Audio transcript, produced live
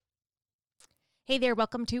Hey there,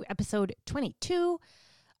 welcome to episode 22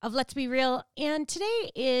 of Let's Be Real. And today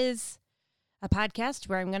is a podcast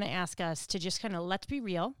where I'm going to ask us to just kind of let's be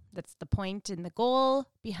real. That's the point and the goal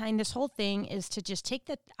behind this whole thing is to just take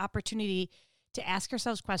the opportunity to ask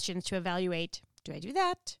ourselves questions to evaluate, do I do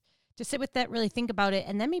that? To sit with that, really think about it,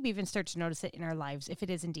 and then maybe even start to notice it in our lives if it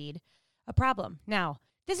is indeed a problem. Now,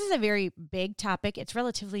 this is a very big topic. It's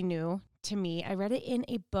relatively new to me. I read it in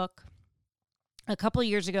a book a couple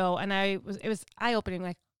years ago, and it was eye-opening,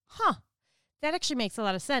 like, that actually makes a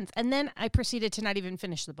lot of sense. And then I proceeded to not even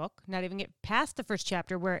finish the book, not even get past the first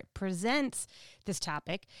chapter where it presents this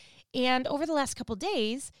topic. And over the last couple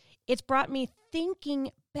days, it's brought me thinking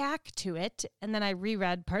back to it. And then I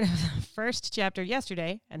reread part of the first chapter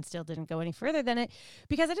yesterday and still didn't go any further than it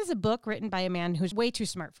because it is a book written by a man who's way too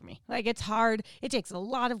smart for me. Like, it's hard. It takes a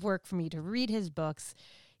lot of work for me to read his books.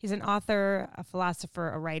 He's an author, a philosopher,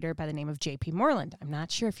 a writer by the name of J.P. Moreland. I'm not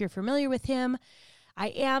sure if you're familiar with him. I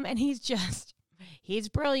am, and he's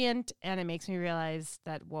brilliant, and it makes me realize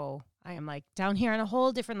that, whoa, I am like down here on a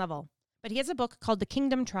whole different level. But he has a book called The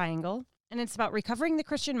Kingdom Triangle, and it's about recovering the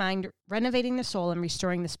Christian mind, renovating the soul, and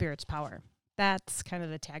restoring the spirit's power. That's kind of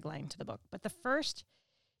the tagline to the book. But the first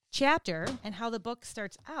chapter and how the book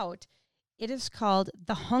starts out, it is called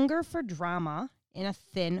The Hunger for Drama in a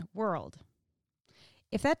Thin World.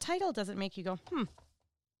 If that title doesn't make you go,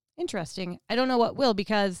 interesting, I don't know what will,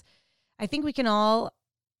 because I think we can all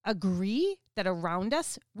agree that around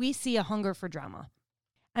us, we see a hunger for drama.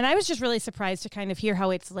 And I was just really surprised to kind of hear how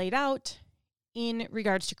it's laid out in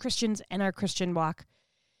regards to Christians and our Christian walk.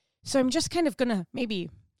 So I'm just kind of going to maybe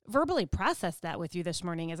verbally process that with you this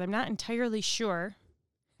morning, as I'm not entirely sure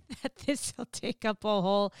that this will take up a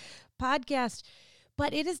whole podcast.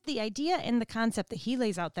 But it is the idea and the concept that he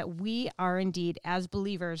lays out that we are indeed, as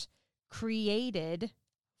believers, created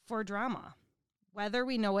for drama. Whether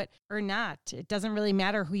we know it or not, it doesn't really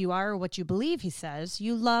matter who you are or what you believe, he says.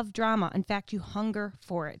 You love drama. In fact, you hunger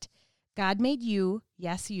for it. God made you,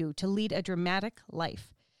 yes, you, to lead a dramatic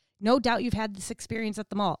life. No doubt you've had this experience at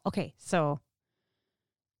the mall. Okay, so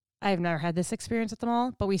I have never had this experience at the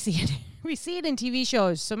mall, but we see it. We see it in TV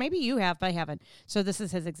shows. So maybe you have, but I haven't. So this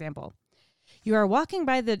is his example. You are walking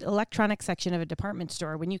by the electronics section of a department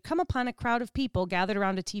store when you come upon a crowd of people gathered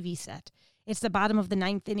around a TV set. It's the bottom of the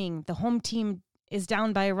ninth inning. The home team is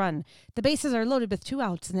down by a run. The bases are loaded with 2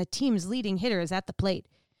 outs, and the team's leading hitter is at the plate.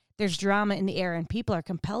 There's drama in the air, and people are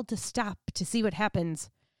compelled to stop to see what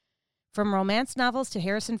happens. From romance novels to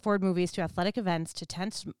Harrison Ford movies to athletic events to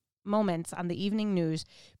tense moments on the evening news,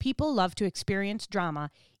 people love to experience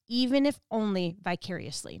drama, even if only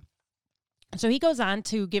vicariously. So he goes on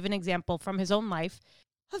to give an example from his own life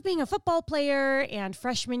of being a football player, and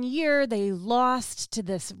freshman year, they lost to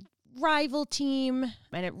this rival team,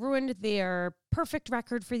 and it ruined their perfect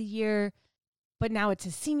record for the year. But now it's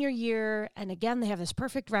his senior year, and again, they have this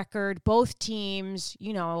perfect record. Both teams,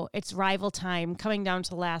 it's rival time, coming down to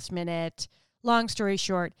the last minute. Long story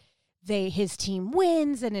short, his team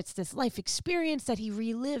wins, and it's this life experience that he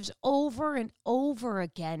relives over and over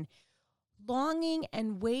again, longing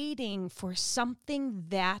and waiting for something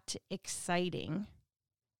that exciting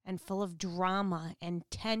and full of drama and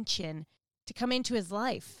tension to come into his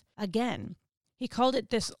life again. He called it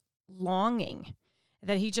this longing,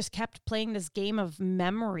 that he just kept playing this game of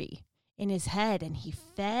memory in his head, and he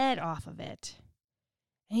fed off of it.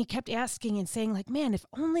 And he kept asking and saying, like, man, if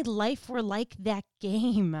only life were like that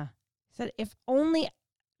game. He said, if only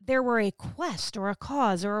there were a quest or a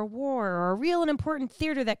cause or a war or a real and important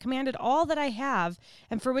theater that commanded all that I have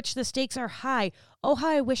and for which the stakes are high. Oh, how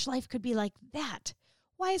I wish life could be like that.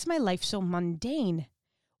 Why is my life so mundane?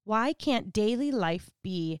 Why can't daily life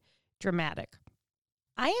be dramatic?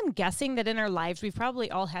 I am guessing that in our lives, we've probably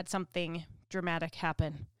all had something dramatic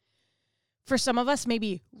happen. For some of us,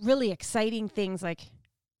 maybe really exciting things like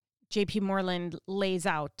J.P. Moreland lays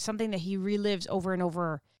out, something that he relives over and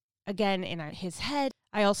over again in his head.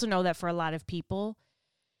 I also know that for a lot of people,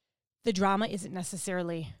 the drama isn't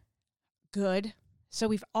necessarily good. So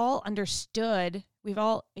we've all understood, we've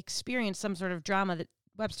all experienced some sort of drama. That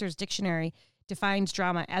Webster's dictionary defines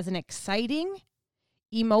drama as an exciting,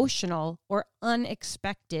 emotional, or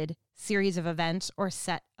unexpected series of events or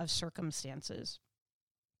set of circumstances.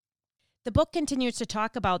 The book continues to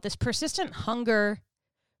talk about this persistent hunger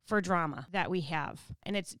for drama that we have.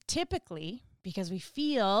 And it's typically because we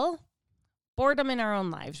feel boredom in our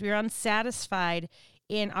own lives. We are unsatisfied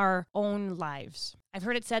in our own lives. I've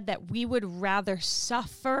heard it said that we would rather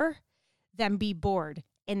suffer than be bored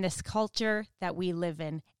in this culture that we live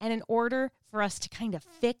in. And in order for us to kind of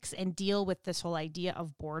fix and deal with this whole idea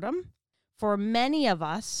of boredom, for many of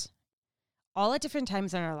us, all at different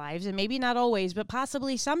times in our lives, and maybe not always, but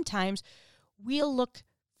possibly sometimes, we'll look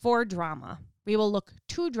for drama. We will look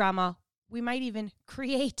to drama. We might even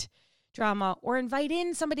create drama or invite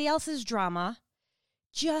in somebody else's drama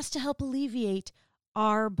just to help alleviate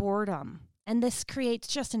our boredom. And this creates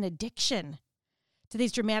just an addiction to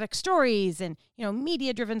these dramatic stories and,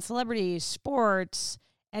 media-driven celebrities, sports,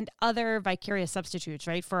 and other vicarious substitutes,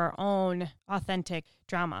 right, for our own authentic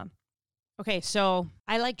drama. Okay, so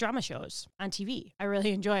I like drama shows on TV. I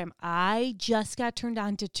really enjoy them. I just got turned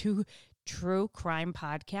on to 2 true crime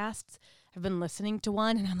podcasts. I've been listening to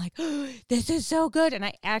one and I'm like, oh, this is so good. And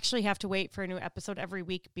I actually have to wait for a new episode every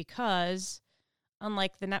week because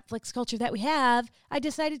unlike the Netflix culture that we have, I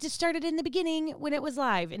decided to start it in the beginning when it was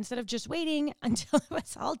live instead of just waiting until it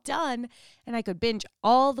was all done and I could binge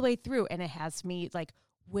all the way through. And it has me like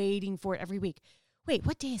waiting for it every week. Wait,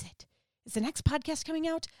 what day is it? Is the next podcast coming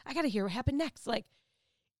out? I got to hear what happened next. Like,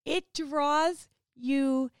 it draws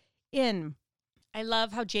you in. I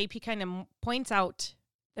love how JP kind of points out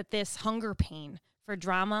that this hunger pain for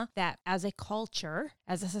drama, that as a culture,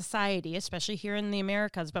 as a society, especially here in the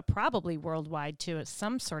Americas, but probably worldwide to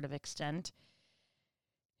some sort of extent,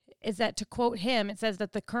 is that, to quote him, it says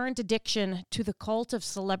that the current addiction to the cult of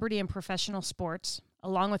celebrity and professional sports,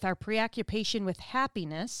 along with our preoccupation with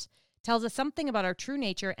happiness, tells us something about our true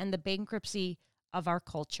nature and the bankruptcy of our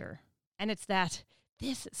culture. And it's that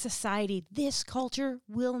this society, this culture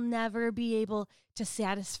will never be able to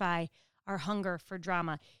satisfy our hunger for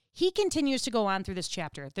drama. He continues to go on through this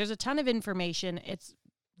chapter. There's a ton of information. It's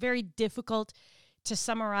very difficult to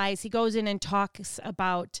summarize. He goes in and talks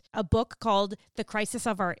about a book called The Crisis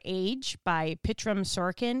of Our Age by Pitram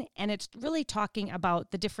Sorkin, and it's really talking about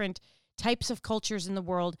the different types of cultures in the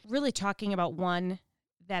world, really talking about one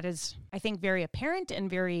that is, I think, very apparent and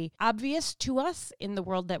very obvious to us in the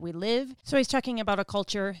world that we live. So he's talking about a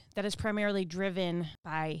culture that is primarily driven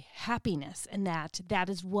by happiness, and that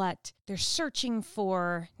is what they're searching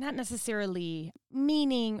for, not necessarily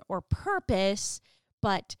meaning or purpose,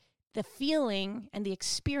 but the feeling and the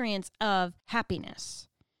experience of happiness.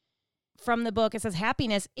 From the book, it says,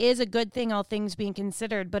 happiness is a good thing, all things being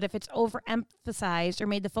considered, but if it's overemphasized or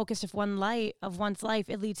made the focus of one's life,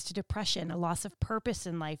 it leads to depression, a loss of purpose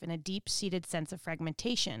in life, and a deep-seated sense of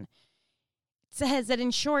fragmentation. It says that,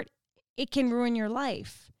 in short, it can ruin your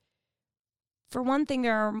life. For one thing,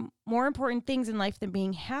 there are more important things in life than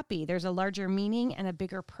being happy. There's a larger meaning and a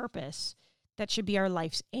bigger purpose that should be our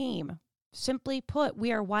life's aim. Simply put,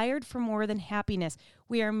 we are wired for more than happiness.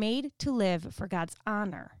 We are made to live for God's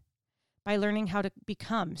honor, by learning how to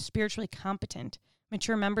become spiritually competent,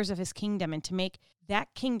 mature members of his kingdom, and to make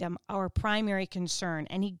that kingdom our primary concern.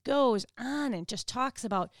 And he goes on and just talks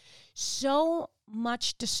about so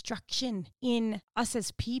much destruction in us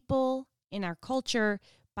as people, in our culture,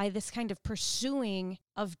 by this kind of pursuing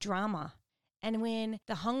of drama. And when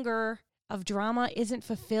the hunger of drama isn't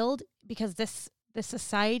fulfilled because this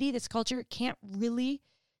society, this culture can't really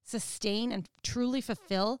sustain and truly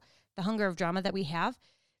fulfill the hunger of drama that we have,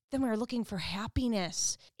 then we're looking for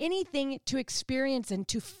happiness, anything to experience and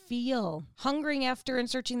to feel. Hungering after and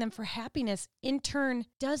searching them for happiness, in turn,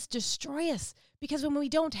 does destroy us. Because when we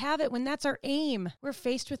don't have it, when that's our aim, we're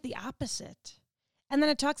faced with the opposite. And then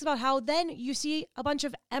it talks about how then you see a bunch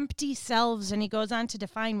of empty selves, and he goes on to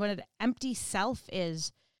define what an empty self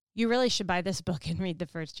is. You really should buy this book and read the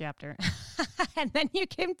first chapter. And then you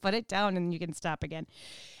can put it down and you can stop again.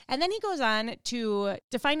 And then he goes on to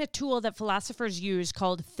define a tool that philosophers use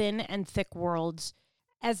called thin and thick worlds,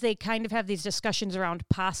 as they kind of have these discussions around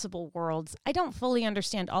possible worlds. I don't fully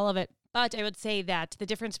understand all of it, but I would say that the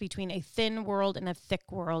difference between a thin world and a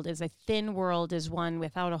thick world is a thin world is one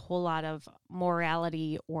without a whole lot of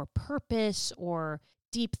morality or purpose or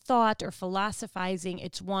deep thought or philosophizing.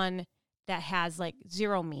 It's one that has like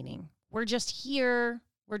zero meaning. We're just here.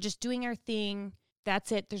 We're just doing our thing. That's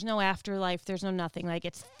it. There's no afterlife. There's no nothing. Like,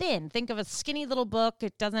 it's thin. Think of a skinny little book.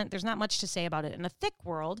 There's not much to say about it. In a thick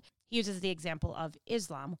world, he uses the example of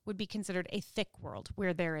Islam, would be considered a thick world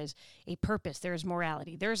where there is a purpose, there is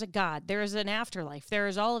morality, there is a God, there is an afterlife, there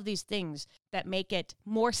is all of these things that make it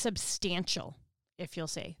more substantial, if you'll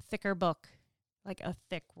say. Thicker book, like a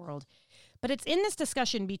thick world. But it's in this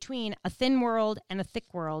discussion between a thin world and a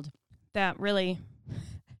thick world that really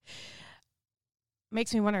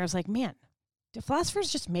makes me wonder. I was like, man, do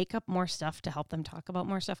philosophers just make up more stuff to help them talk about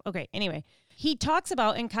more stuff? Okay, anyway, he talks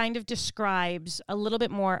about and kind of describes a little bit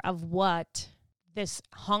more of what this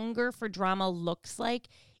hunger for drama looks like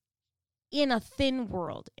in a thin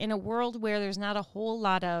world, in a world where there's not a whole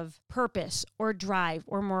lot of purpose or drive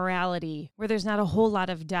or morality, where there's not a whole lot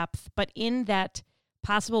of depth, but in that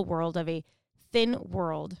possible world of a thin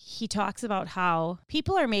world, he talks about how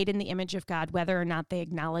people are made in the image of God, whether or not they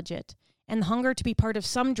acknowledge it. And the hunger to be part of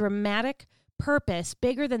some dramatic purpose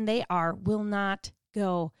bigger than they are will not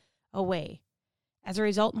go away. As a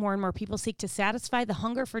result, more and more people seek to satisfy the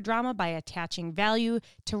hunger for drama by attaching value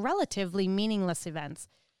to relatively meaningless events,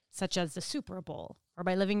 such as the Super Bowl, or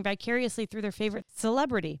by living vicariously through their favorite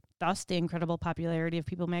celebrity, thus the incredible popularity of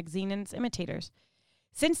People magazine and its imitators.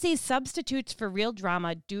 Since these substitutes for real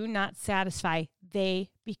drama do not satisfy,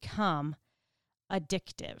 they become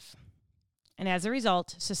addictive. And as a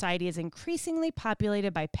result, society is increasingly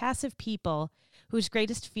populated by passive people whose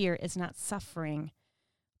greatest fear is not suffering,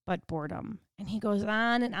 but boredom. And he goes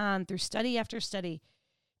on and on through study after study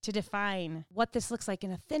to define what this looks like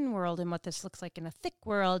in a thin world and what this looks like in a thick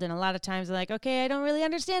world. And a lot of times they're like, okay, I don't really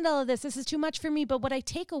understand all of this. This is too much for me. But what I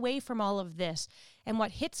take away from all of this and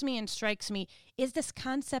what hits me and strikes me is this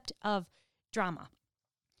concept of drama.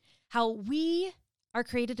 How we are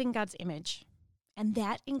created in God's image. And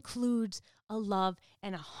that includes a love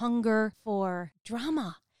and a hunger for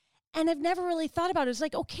drama. And I've never really thought about it. It's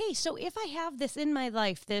like, okay, so if I have this in my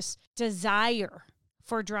life, this desire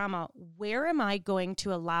for drama, where am I going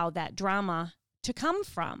to allow that drama to come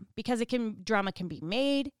from? Because drama can be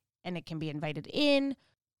made and it can be invited in,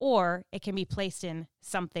 or it can be placed in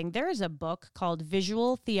something. There is a book called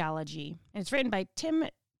Visual Theology, and it's written by Tim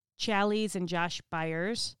Challies and Josh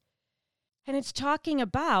Byers. And it's talking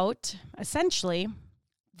about, essentially,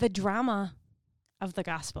 the drama of the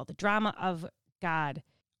gospel, the drama of God.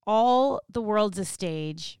 All the world's a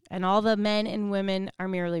stage, and all the men and women are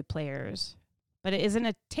merely players. But it isn't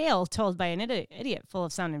a tale told by an idiot full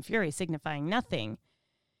of sound and fury, signifying nothing.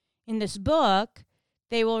 In this book,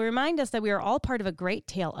 they will remind us that we are all part of a great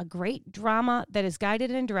tale, a great drama that is guided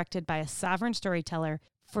and directed by a sovereign storyteller.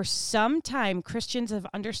 For some time, Christians have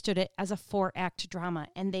understood it as a 4-act drama,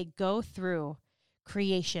 and they go through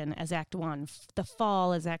creation as Act 1, the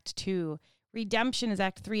fall as Act 2, redemption is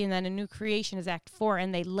Act 3, and then a new creation is Act 4,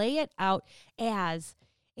 and they lay it out as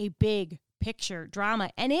a big picture drama,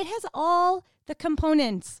 and it has all the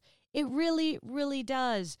components. It really, really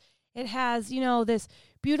does. It has, this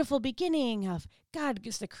beautiful beginning of God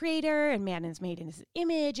is the creator, and man is made in his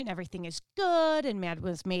image, and everything is good, and man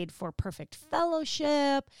was made for perfect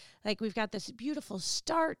fellowship. Like, we've got this beautiful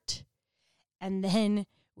start, and then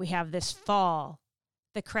we have this fall,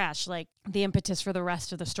 the crash, like the impetus for the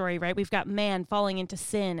rest of the story, right? We've got man falling into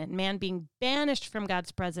sin and man being banished from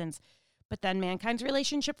God's presence. But then mankind's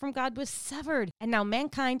relationship from God was severed. And now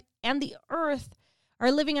mankind and the earth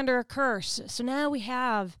are living under a curse. So now we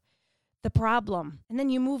have the problem. And then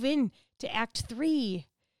you move in to Act 3,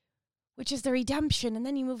 which is the redemption. And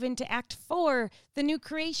then you move into Act 4, the new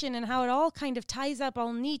creation, and how it all kind of ties up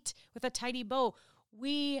all neat with a tidy bow.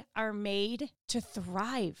 We are made to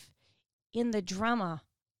thrive in the drama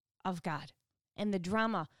of God and the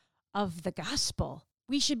drama of the gospel.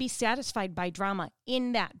 We should be satisfied by drama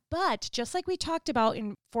in that. But just like we talked about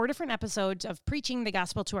in 4 different episodes of preaching the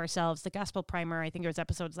gospel to ourselves, the gospel primer, I think it was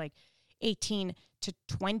episodes like 18 to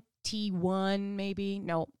 21, maybe.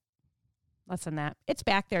 No, less than that. It's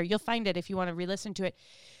back there. You'll find it if you want to re-listen to it.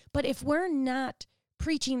 But if we're not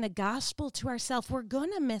preaching the gospel to ourselves, we're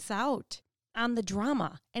going to miss out on the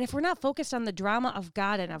drama. And if we're not focused on the drama of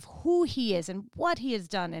God and of who he is and what he has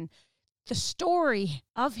done and the story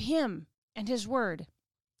of him and his word,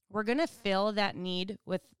 we're going to fill that need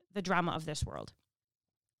with the drama of this world.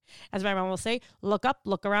 As my mom will say, look up,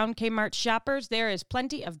 look around, Kmart shoppers. There is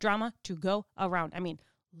plenty of drama to go around. I mean,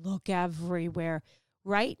 look everywhere.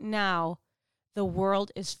 Right now, the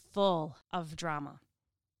world is full of drama.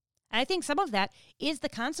 And I think some of that is the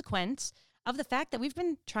consequence of the fact that we've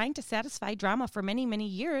been trying to satisfy drama for many, many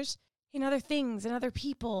years in other things and other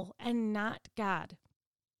people and not God.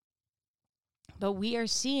 But we are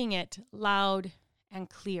seeing it loud and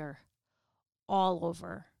clear all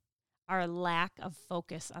over. Our lack of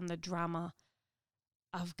focus on the drama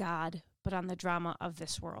of God, but on the drama of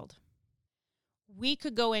this world. We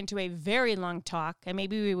could go into a very long talk, and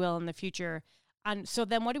maybe we will in the future. So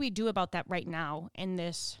then what do we do about that right now in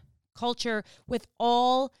this culture with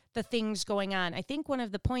all the things going on? I think one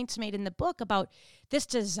of the points made in the book about this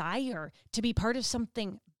desire to be part of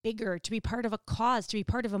something bigger, to be part of a cause, to be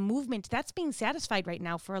part of a movement, that's being satisfied right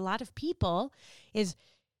now for a lot of people, is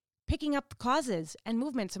picking up causes and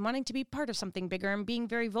movements and wanting to be part of something bigger and being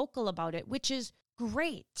very vocal about it, which is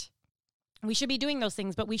great. We should be doing those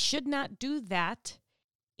things, but we should not do that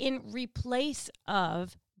in replace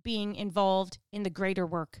of being involved in the greater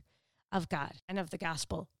work of God and of the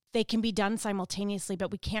gospel. They can be done simultaneously,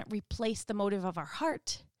 but we can't replace the motive of our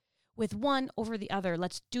heart with one over the other.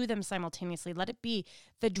 Let's do them simultaneously. Let it be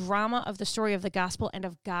the drama of the story of the gospel and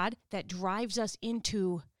of God that drives us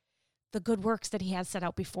into the good works that he has set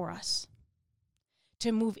out before us,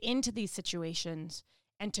 to move into these situations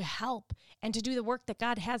and to help and to do the work that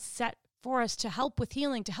God has set for us, to help with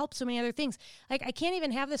healing, to help so many other things. Like, I can't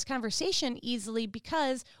even have this conversation easily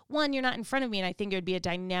because, one, you're not in front of me, and I think it would be a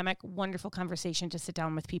dynamic, wonderful conversation to sit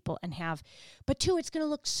down with people and have. But two, it's going to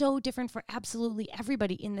look so different for absolutely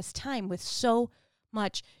everybody in this time with so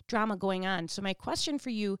much drama going on. So my question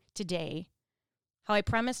for you today, how I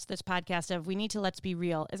premised this podcast of we need to let's be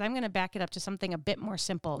real, is I'm going to back it up to something a bit more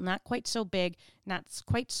simple, not quite so big, not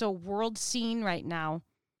quite so world seen right now,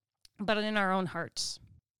 but in our own hearts.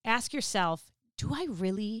 Ask yourself, do I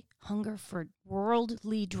really hunger for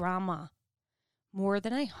worldly drama more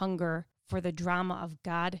than I hunger for the drama of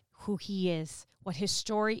God, who he is, what his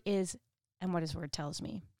story is, and what his word tells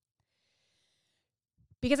me?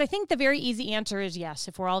 Because I think the very easy answer is yes,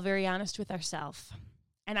 if we're all very honest with ourselves.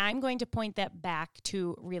 And I'm going to point that back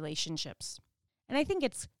to relationships. And I think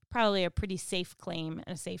it's probably a pretty safe claim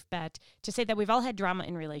and a safe bet to say that we've all had drama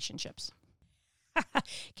in relationships.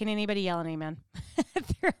 Can anybody yell an amen?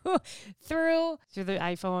 through the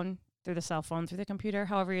iPhone, through the cell phone, through the computer,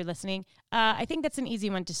 however you're listening. I think that's an easy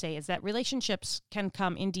one to say, is that relationships can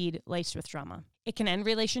come indeed laced with drama. It can end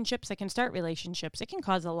relationships. It can start relationships. It can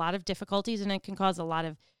cause a lot of difficulties, and it can cause a lot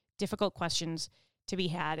of difficult questions to be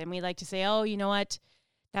had. And we like to say, oh, you know what?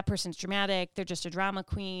 That person's dramatic. They're just a drama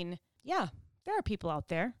queen. Yeah, there are people out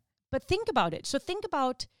there. But think about it. So think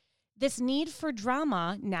about this need for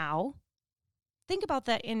drama now. Think about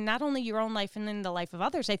that in not only your own life and in the life of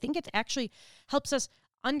others. I think it actually helps us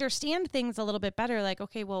understand things a little bit better. Like,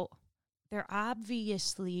 okay, well, they're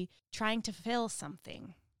obviously trying to fill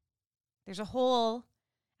something. There's a hole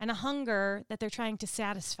and a hunger that they're trying to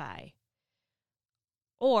satisfy.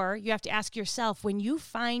 Or you have to ask yourself, when you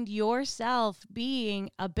find yourself being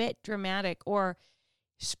a bit dramatic or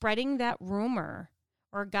spreading that rumor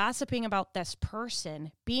or gossiping about this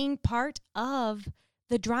person, being part of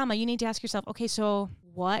the drama, you need to ask yourself, okay, so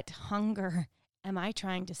what hunger am I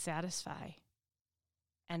trying to satisfy?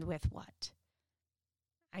 And with what?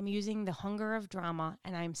 I'm using the hunger of drama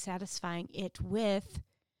and I'm satisfying it with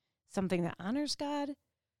something that honors God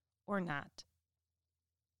or not.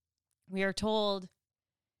 We are told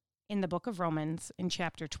in the book of Romans in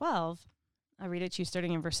chapter 12, I'll read it to you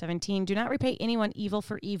starting in verse 17, do not repay anyone evil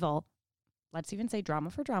for evil. Let's even say drama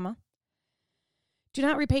for drama. Do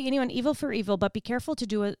not repay anyone evil for evil, but be careful to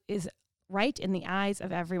do what is right in the eyes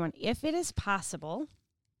of everyone. If it is possible,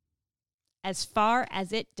 as far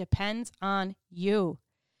as it depends on you,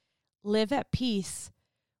 live at peace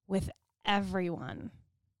with everyone.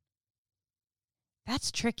 That's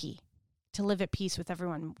tricky, to live at peace with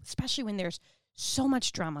everyone, especially when there's so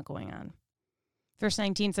much drama going on. Verse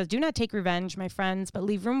 19 says, do not take revenge, my friends, but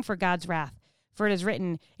leave room for God's wrath. For it is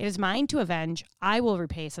written, it is mine to avenge, I will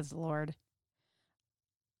repay, says the Lord.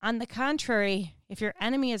 On the contrary, if your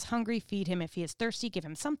enemy is hungry, feed him. If he is thirsty, give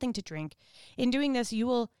him something to drink. In doing this, you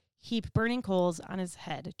will heap burning coals on his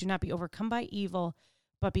head. Do not be overcome by evil,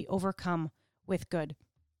 but be overcome with good.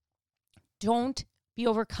 Don't be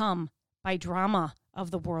overcome by drama of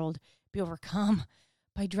the world. Be overcome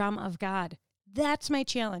by drama of God. That's my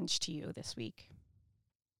challenge to you this week.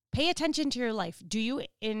 Pay attention to your life. Do you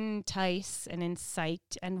entice and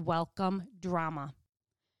incite and welcome drama?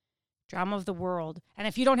 Drama of the world. And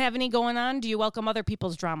if you don't have any going on, do you welcome other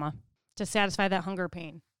people's drama to satisfy that hunger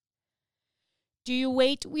pain? Do you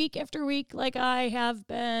wait week after week like I have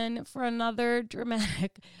been for another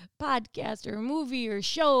dramatic podcast or movie or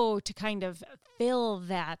show to kind of fill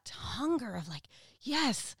that hunger of like,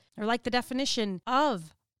 yes, or like the definition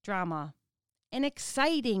of drama, an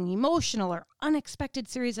exciting, emotional, or unexpected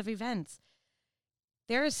series of events?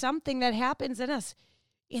 There is something that happens in us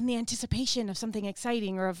in the anticipation of something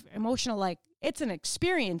exciting or of emotional, like it's an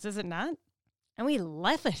experience, is it not? And we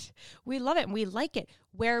love it. We love it and we like it.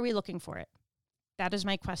 Where are we looking for it? That is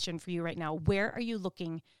my question for you right now. Where are you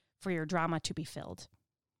looking for your drama to be filled?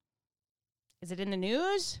 Is it in the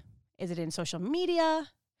news? Is it in social media?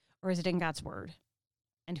 Or is it in God's word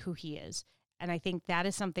and who he is? And I think that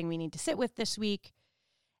is something we need to sit with this week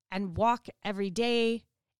and walk every day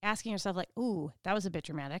asking yourself like, ooh, that was a bit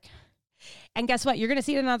dramatic. And guess what? You're going to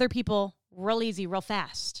see it in other people real easy, real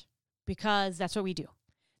fast, because that's what we do.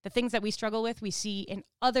 The things that we struggle with, we see in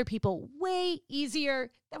other people way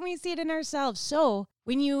easier than we see it in ourselves. So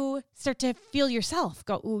when you start to feel yourself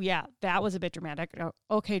go, ooh, yeah, that was a bit dramatic.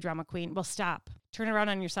 Okay, drama queen. Well, stop. Turn around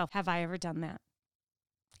on yourself. Have I ever done that?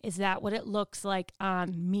 Is that what it looks like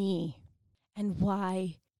on me? And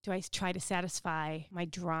why Do I try to satisfy my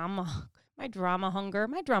drama hunger,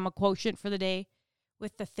 my drama quotient for the day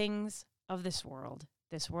with the things of this world?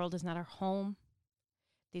 This world is not our home.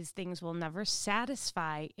 These things will never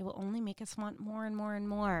satisfy. It will only make us want more and more and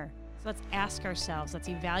more. So let's ask ourselves, let's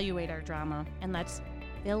evaluate our drama, and let's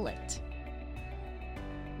fill it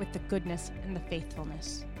with the goodness and the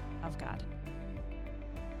faithfulness of God.